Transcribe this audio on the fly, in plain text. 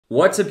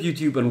What's up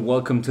YouTube and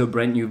welcome to a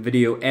brand new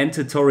video and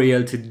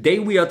tutorial. Today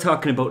we are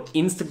talking about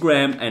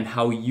Instagram and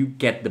how you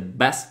get the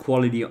best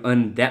quality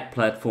on that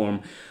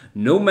platform,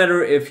 no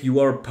matter if you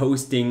are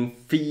posting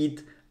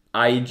feed,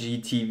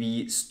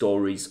 IGTV,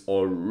 stories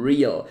or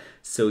reel.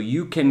 So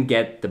you can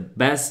get the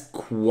best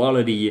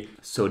quality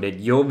so that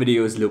your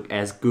videos look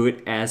as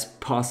good as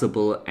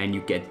possible and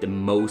you get the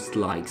most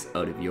likes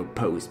out of your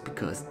post,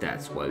 because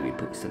that's why we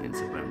post on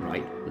Instagram,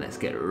 right? Let's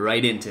get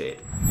right into it.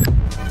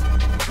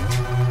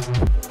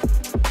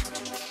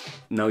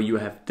 Now you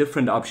have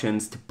different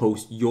options to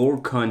post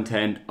your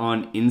content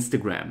on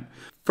Instagram.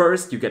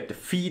 First, you get the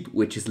feed,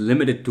 which is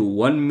limited to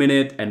 1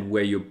 minute and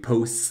where your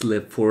posts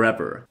live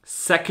forever.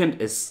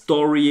 Second is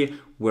story,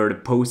 where the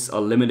posts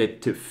are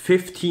limited to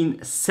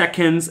 15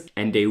 seconds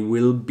and they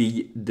will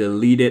be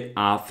deleted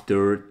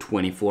after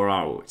 24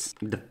 hours.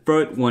 The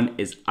third one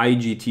is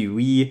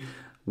IGTV,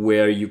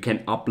 where you can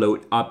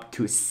upload up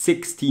to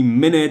 60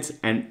 minutes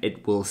and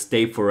it will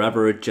stay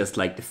forever, just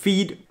like the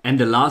feed. And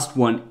the last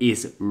one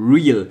is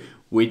reel,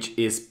 which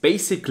is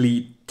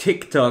basically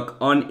TikTok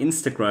on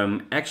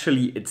Instagram.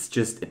 Actually, it's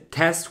just a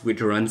test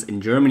which runs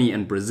in Germany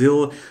and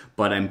Brazil,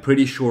 but I'm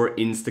pretty sure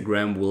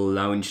Instagram will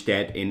launch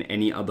that in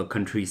any other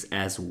countries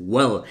as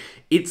well.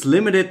 It's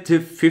limited to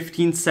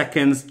 15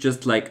 seconds,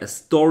 just like a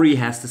story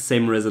has the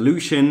same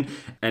resolution,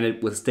 and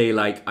it will stay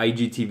like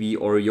IGTV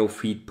or your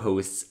feed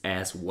posts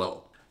as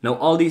well. Now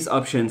all these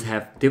options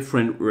have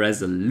different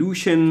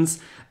resolutions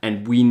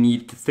and we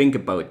need to think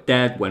about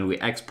that when we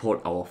export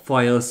our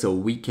file so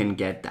we can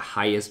get the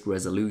highest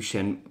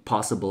resolution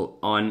possible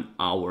on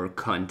our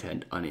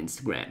content on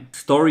Instagram.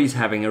 Stories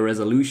having a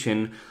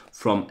resolution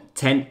from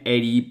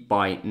 1080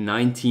 by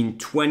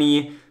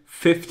 1920,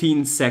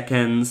 15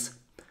 seconds,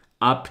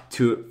 up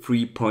to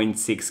 3.6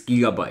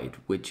 gigabyte,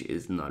 which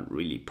is not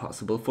really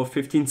possible for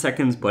 15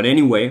 seconds. But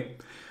anyway,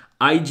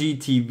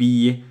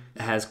 IGTV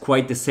has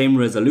quite the same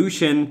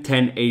resolution,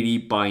 1080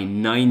 by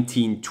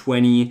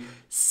 1920,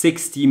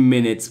 60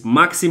 minutes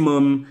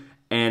maximum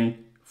and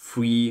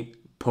 3.6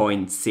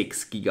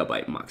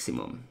 gigabyte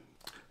maximum.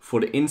 For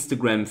the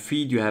Instagram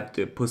feed, you have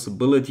the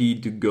possibility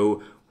to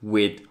go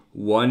with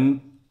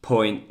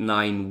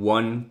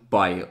 1.91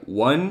 by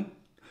 1,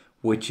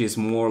 which is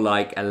more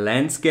like a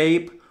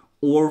landscape,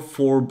 or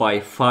 4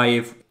 by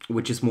 5,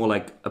 which is more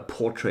like a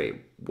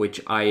portrait, which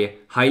I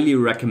highly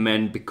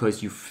recommend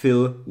because you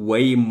fill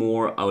way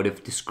more out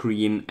of the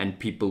screen and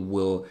people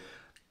will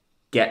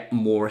get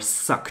more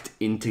sucked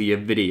into your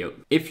video.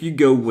 If you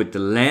go with the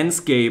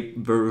landscape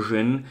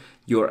version,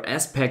 your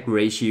aspect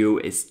ratio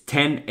is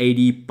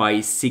 1080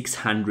 by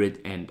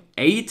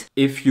 608.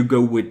 If you go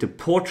with the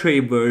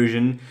portrait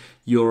version,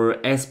 your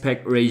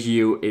aspect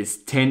ratio is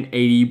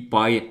 1080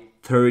 by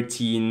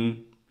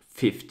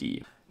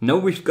 1350. Now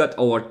we've got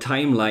our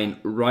timeline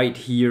right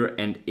here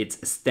and it's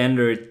a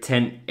standard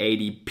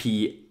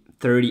 1080p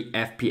 30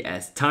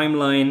 FPS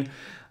timeline,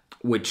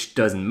 which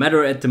doesn't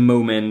matter at the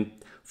moment.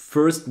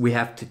 First, we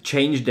have to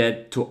change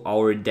that to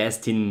our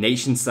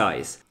destination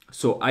size.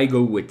 So I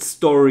go with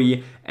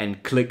story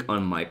and click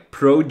on my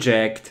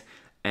project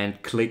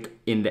and click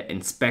in the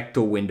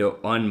inspector window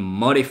on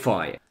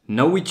modify.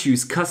 Now we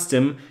choose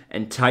custom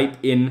and type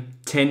in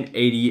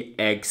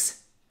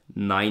 1080x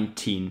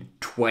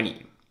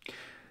 1920.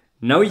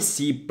 Now you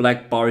see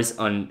black bars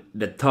on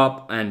the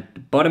top and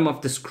the bottom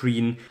of the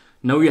screen.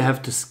 Now you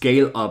have to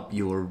scale up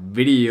your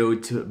video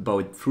to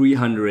about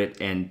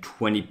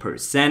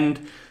 320%.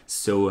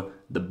 So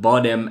the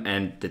bottom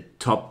and the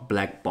top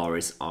black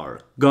bars are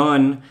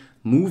gone.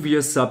 Move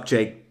your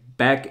subject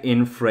back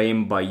in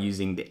frame by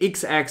using the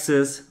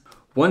X-axis.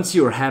 Once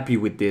you're happy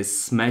with this,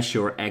 smash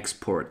your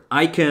export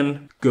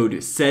icon, go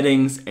to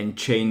settings and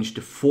change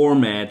the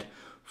format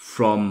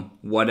from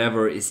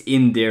whatever is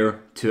in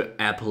there to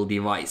Apple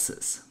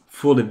devices.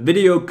 For the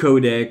video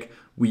codec,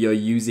 we are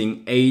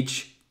using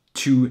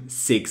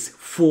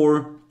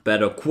H.264,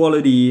 better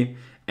quality,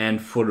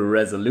 and for the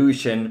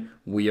resolution,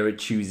 we are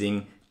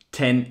choosing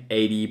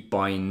 1080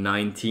 by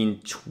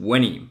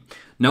 1920.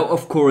 Now,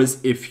 of course,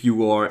 if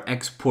you are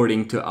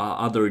exporting to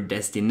other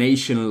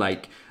destination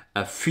like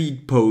a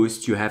feed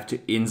post, you have to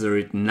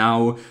insert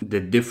now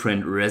the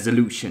different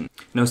resolution.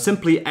 Now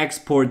simply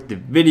export the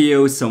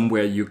video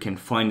somewhere you can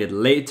find it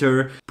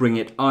later, bring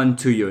it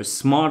onto your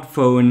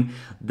smartphone.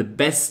 The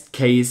best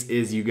case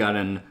is you got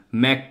a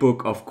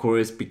MacBook, of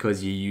course,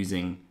 because you're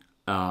using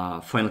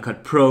Final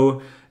Cut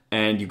Pro,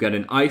 and you got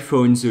an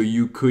iPhone, so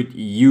you could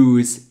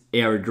use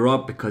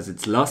AirDrop because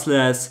it's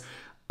lossless.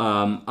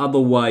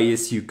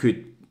 Otherwise, you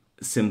could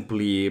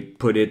simply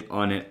put it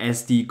on an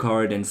SD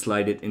card and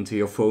slide it into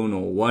your phone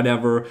or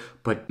whatever,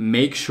 but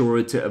make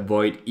sure to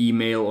avoid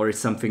email or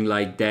something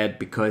like that,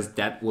 because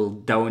that will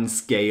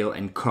downscale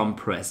and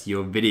compress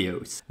your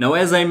videos. Now,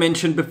 as I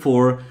mentioned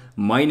before,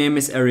 my name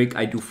is Eric.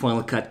 I do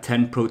Final Cut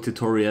 10 Pro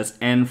tutorials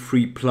and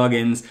free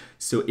plugins.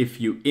 So if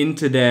you're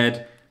into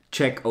that,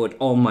 check out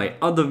all my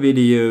other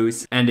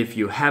videos. And if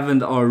you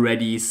haven't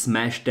already,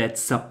 smash that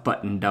sub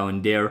button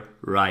down there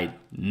right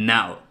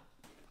now.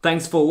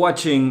 Thanks for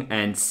watching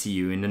and see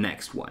you in the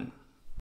next one.